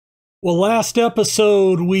Well, last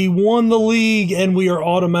episode, we won the league and we are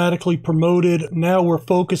automatically promoted. Now we're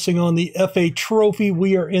focusing on the FA Trophy.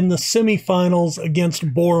 We are in the semifinals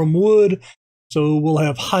against Boreham Wood. So we'll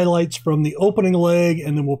have highlights from the opening leg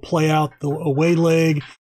and then we'll play out the away leg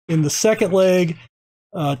in the second leg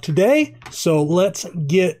today. So let's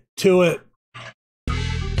get to it.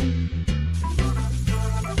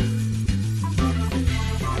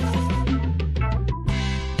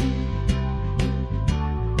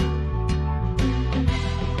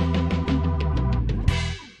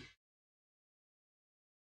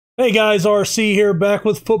 Hey guys, RC here, back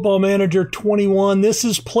with Football Manager 21. This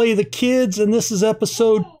is Play the Kids, and this is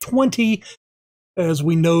episode 20. As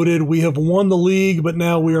we noted, we have won the league, but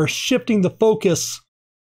now we are shifting the focus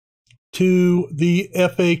to the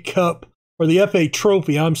FA Cup, or the FA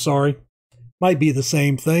Trophy, I'm sorry. Might be the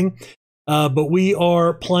same thing. But we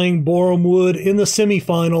are playing Boreham Wood in the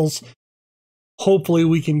semifinals. Hopefully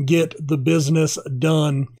we can get the business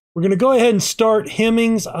done. We're going to go ahead and start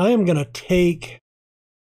Hemmings. I am going to take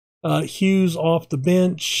Hughes off the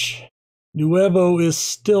bench. Nuevo is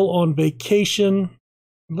still on vacation.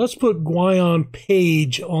 Let's put Guyon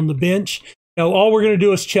Page on the bench. Now, all we're going to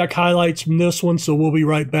do is check highlights from this one, so we'll be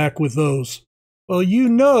right back with those. Well, you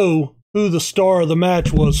know who the star of the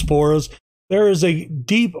match was for us. There is a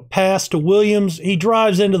deep pass to Williams. He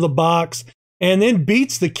drives into the box and then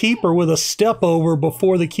beats the keeper with a step over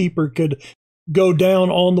before the keeper could go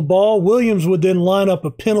down on the ball. Williams would then line up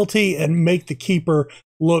a penalty and make the keeper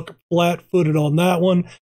look flat-footed on that one,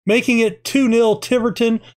 making it 2-0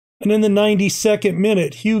 Tiverton. And in the 92nd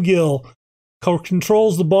minute, Hugill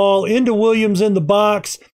controls the ball into Williams in the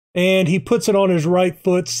box, and he puts it on his right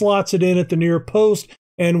foot, slots it in at the near post,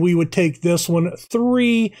 and we would take this one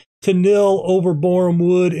 3-0 over Boreham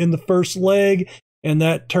Wood in the first leg, and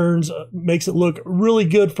that makes it look really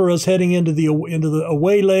good for us heading into the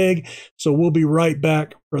away leg. So we'll be right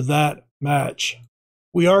back for that match.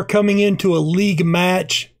 We are coming into a league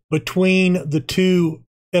match between the two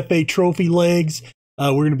FA Trophy legs.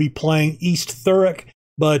 We're going to be playing East Thurrock,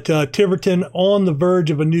 but Tiverton on the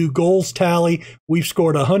verge of a new goals tally. We've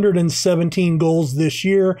scored 117 goals this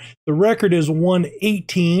year. The record is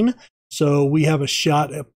 118, so we have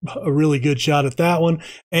a really good shot at that one.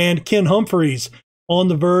 And Ken Humphreys on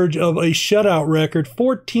the verge of a shutout record,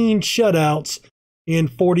 14 shutouts in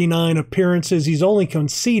 49 appearances. He's only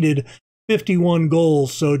conceded 51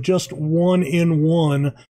 goals, so just 1 in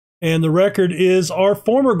 1. And the record is our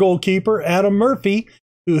former goalkeeper, Adam Murphy,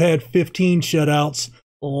 who had 15 shutouts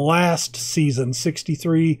last season,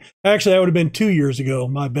 63. Actually, that would have been 2 years ago,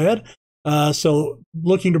 my bad. So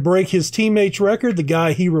looking to break his teammate's record, the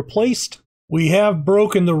guy he replaced. We have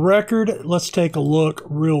broken the record. Let's take a look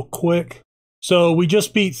real quick. So we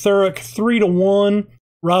just beat Thurrock 3-1.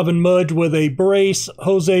 Robin Mudge with a brace.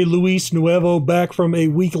 Jose Luis Nuevo back from a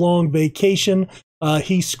week-long vacation.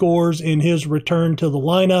 He scores in his return to the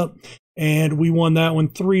lineup, and we won that one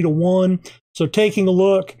 3-1. So taking a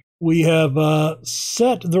look, we have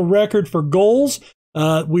set the record for goals.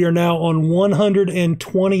 We are now on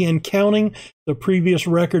 120 and counting. The previous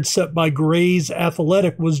record set by Grays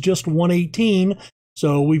Athletic was just 118,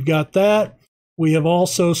 so we've got that. We have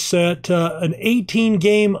also set an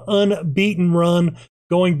 18-game unbeaten run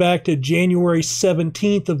going back to January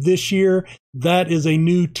 17th of this year. That is a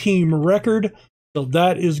new team record, so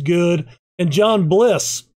that is good. And John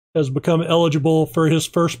Bliss has become eligible for his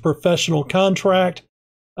first professional contract.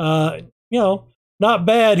 Not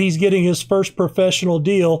bad. He's getting his first professional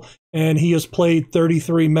deal, and he has played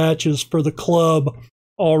 33 matches for the club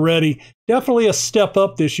already. Definitely a step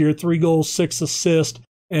up this year, 3 goals, 6 assists,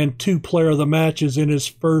 and 2 player of the matches in his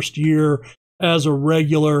first year as a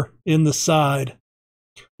regular in the side.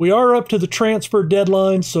 We are up to the transfer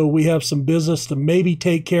deadline, so we have some business to maybe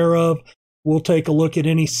take care of. We'll take a look at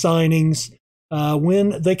any signings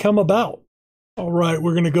when they come about. All right,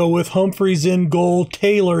 we're going to go with Humphreys in goal,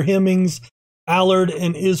 Taylor, Hemmings, Allard,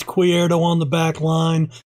 and Izquierdo on the back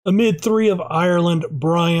line. A mid-3 of Ireland,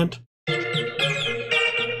 Bryant,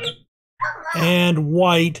 and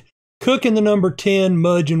White. Cook in the number 10,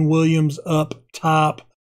 Mudge and Williams up top.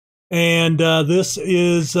 And this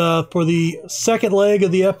is for the second leg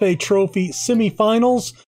of the FA Trophy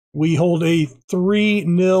semifinals. We hold a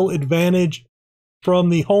 3-0 advantage from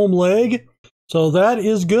the home leg. So that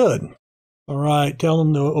is good. All right, tell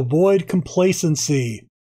them to avoid complacency.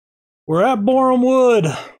 We're at Boreham Wood.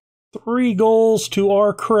 3 goals to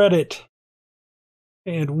our credit.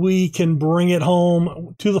 And we can bring it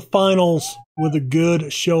home to the finals with a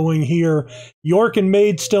good showing here. York and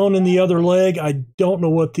Maidstone in the other leg. I don't know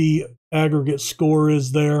what the aggregate score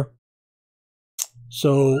is there.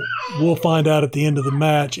 So we'll find out at the end of the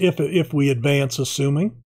match if we advance,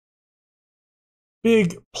 assuming.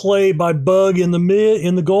 Big play by Bug in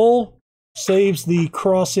the goal. Saves the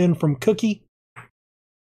cross in from Cookie.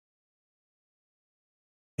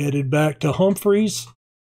 Headed back to Humphreys.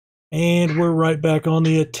 And we're right back on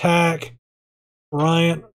the attack.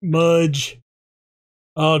 Bryant, Mudge.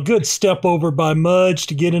 Good step over by Mudge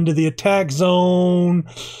to get into the attack zone.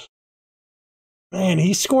 Man,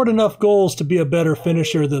 he scored enough goals to be a better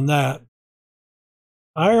finisher than that.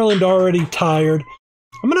 Ireland already tired.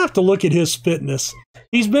 I'm going to have to look at his fitness.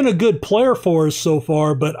 He's been a good player for us so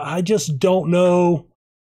far, but I just don't know.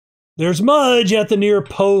 There's Mudge at the near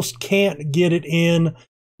post. Can't get it in.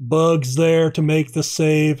 Bug's there to make the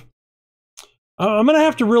save. I'm going to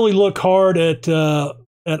have to really look hard at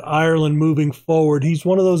Ireland moving forward. He's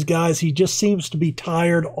one of those guys, he just seems to be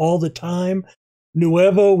tired all the time.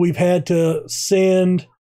 Nuevo, we've had to send.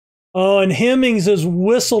 And Hemmings has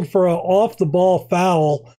whistled for an off-the-ball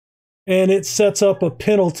foul, and it sets up a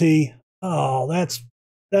penalty. Oh,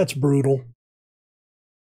 that's brutal.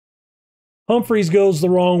 Humphreys goes the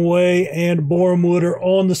wrong way, and Bournemouth are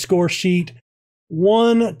on the score sheet.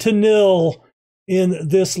 1-0 in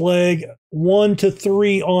this leg.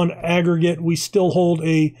 1-3 on aggregate. We still hold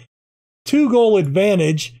a 2-goal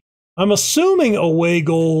advantage. I'm assuming away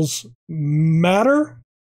goals matter.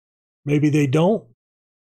 Maybe they don't.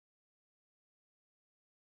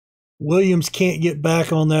 Williams can't get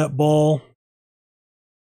back on that ball.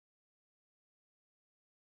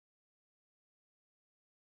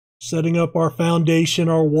 Setting up our foundation,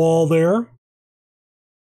 our wall there.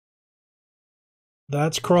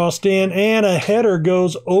 That's crossed in, and a header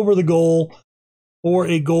goes over the goal for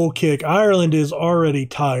a goal kick. Ireland is already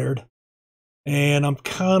tired, and I'm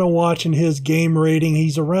kind of watching his game rating.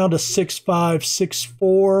 He's around a 6'5",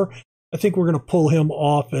 6'4". I think we're going to pull him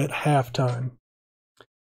off at halftime.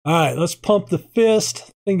 All right, let's pump the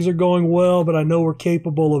fist. Things are going well, but I know we're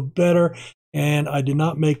capable of better, and I did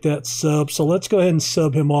not make that sub, so let's go ahead and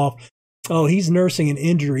sub him off. Oh, he's nursing an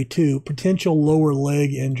injury too, potential lower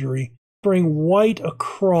leg injury. Bring White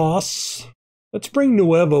across. Let's bring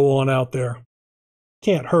Nuevo on out there.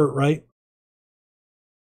 Can't hurt, right?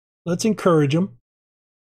 Let's encourage him.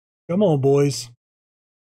 Come on, boys.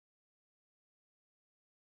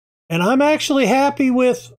 And I'm actually happy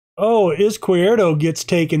with, oh, Izquierdo gets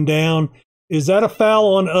taken down. Is that a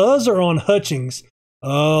foul on us or on Hutchings?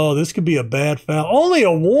 Oh, this could be a bad foul. Only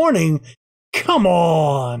a warning. Come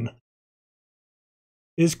on.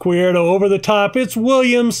 Izquierdo over the top. It's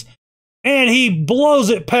Williams. And he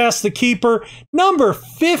blows it past the keeper. Number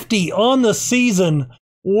 50 on the season.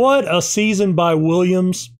 What a season by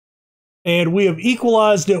Williams. And we have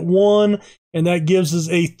equalized at 1, and that gives us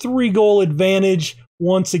a 3-goal advantage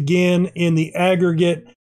once again in the aggregate,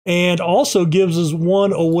 and also gives us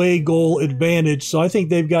 1 away goal advantage. So I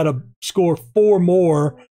think they've got to score 4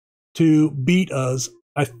 more to beat us,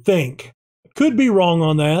 I think. Could be wrong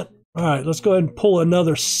on that. All right, let's go ahead and pull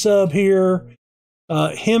another sub here.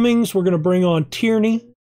 Hemmings, we're going to bring on Tierney,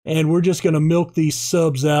 and we're just going to milk these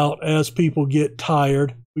subs out as people get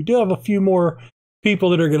tired. We do have a few more people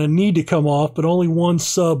that are going to need to come off, but only 1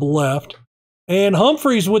 sub left. And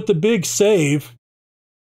Humphreys with the big save.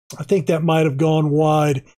 I think that might have gone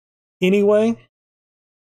wide anyway.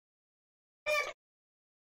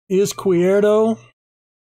 Izquierdo.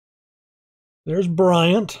 There's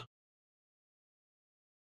Bryant.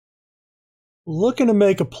 Looking to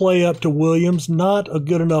make a play up to Williams. Not a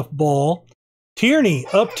good enough ball. Tierney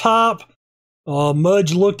up top.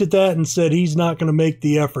 Mudge looked at that and said he's not going to make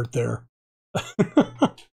the effort there.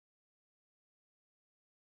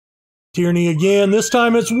 Tierney again. This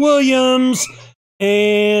time it's Williams.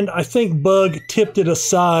 And I think Bug tipped it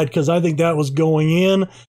aside because I think that was going in.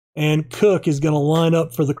 And Cook is going to line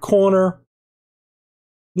up for the corner.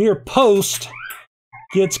 Near post.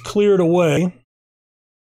 Gets cleared away.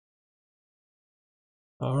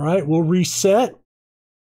 All right, we'll reset.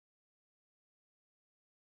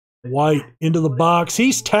 White into the box.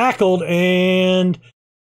 He's tackled, and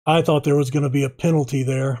I thought there was going to be a penalty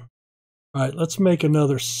there. All right, let's make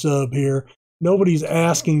another sub here. Nobody's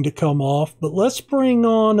asking to come off, but let's bring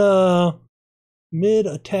on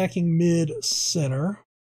attacking mid-center.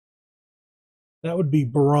 That would be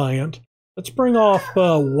Bryant. Let's bring off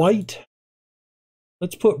White.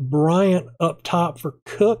 Let's put Bryant up top for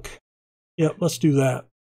Cook. Yep, let's do that.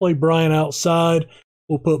 Play Bryant outside.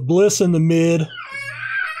 We'll put Bliss in the mid.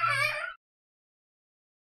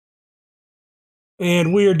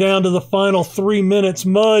 And we are down to the final 3 minutes.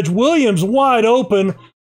 Mudge, Williams wide open.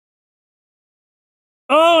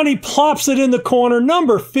 Oh, and he plops it in the corner.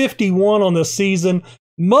 Number 51 on the season.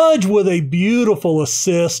 Mudge with a beautiful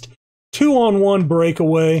assist. 2-on-1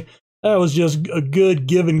 breakaway. That was just a good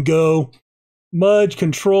give and go. Mudge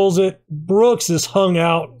controls it. Brooks is hung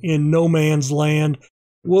out in no man's land.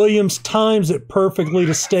 Williams times it perfectly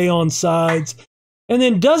to stay on sides. And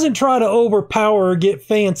then doesn't try to overpower or get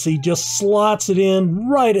fancy. Just slots it in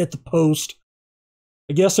right at the post.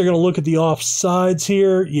 I guess they're going to look at the offsides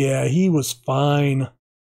here. Yeah, he was fine.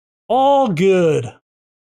 All good.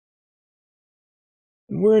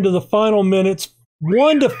 We're into the final minutes.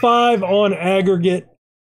 1-5 on aggregate.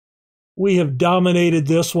 We have dominated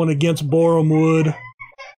this one against Borehamwood.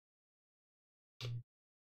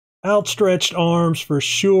 Outstretched arms for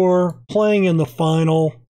sure. Playing in the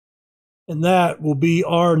final. And that will be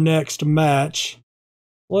our next match.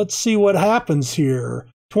 Let's see what happens here.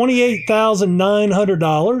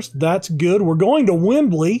 $28,900. That's good. We're going to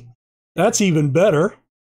Wembley. That's even better.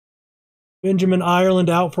 Benjamin Ireland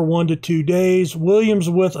out for 1 to 2 days. Williams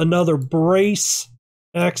with another brace.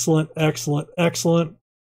 Excellent, excellent, excellent.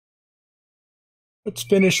 Let's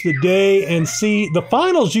finish the day and see. The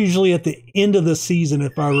final's usually at the end of the season,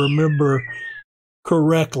 if I remember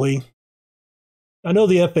correctly. I know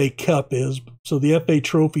the FA Cup is, so the FA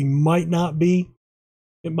Trophy might not be.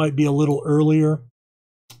 It might be a little earlier.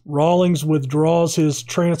 Rawlings withdraws his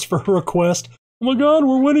transfer request. Oh my God,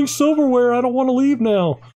 we're winning silverware. I don't want to leave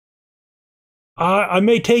now. I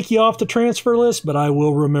may take you off the transfer list, but I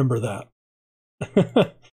will remember that.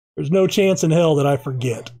 There's no chance in hell that I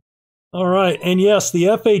forget. All right, and yes,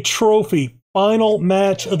 the FA Trophy, final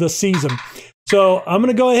match of the season. So I'm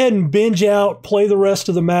going to go ahead and binge out, play the rest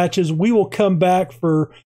of the matches. We will come back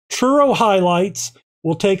for Truro highlights.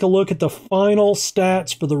 We'll take a look at the final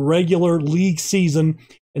stats for the regular league season,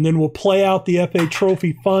 and then we'll play out the FA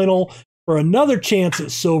Trophy final for another chance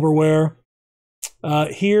at silverware.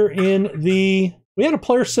 Here in the... We had a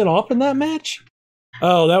player sent off in that match?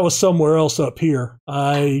 Oh, that was somewhere else up here.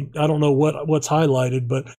 I don't know what's highlighted,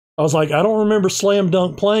 but I was like, I don't remember Slam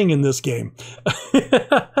Dunk playing in this game.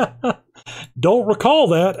 Don't recall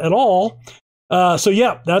that at all. So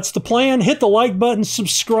yeah, that's the plan. Hit the like button,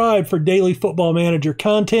 subscribe for daily Football Manager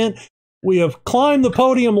content. We have climbed the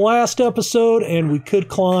podium last episode, and we could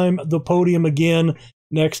climb the podium again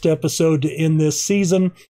next episode to end this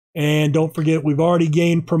season. And don't forget, we've already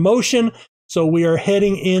gained promotion, so we are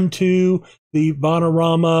heading into the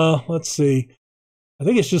Vanarama, let's see, I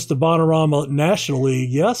think it's just the Vanarama National League,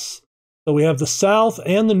 yes? So we have the South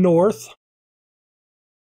and the North.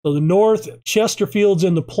 So the North, Chesterfield's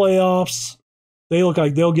in the playoffs. They look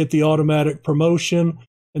like they'll get the automatic promotion.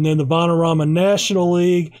 And then the Vanarama National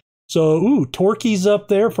League. So, Torquay's up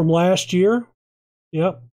there from last year.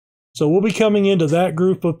 Yep. So we'll be coming into that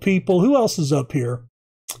group of people. Who else is up here?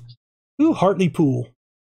 Hartlepool.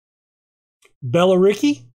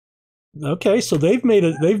 Bellaricki. Okay, so they've made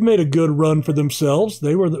a good run for themselves.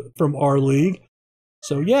 They were from our league.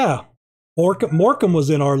 So yeah, Morecambe was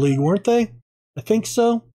in our league, weren't they? I think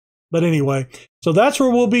so. But anyway, so that's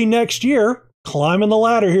where we'll be next year. Climbing the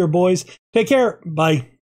ladder here, boys. Take care. Bye.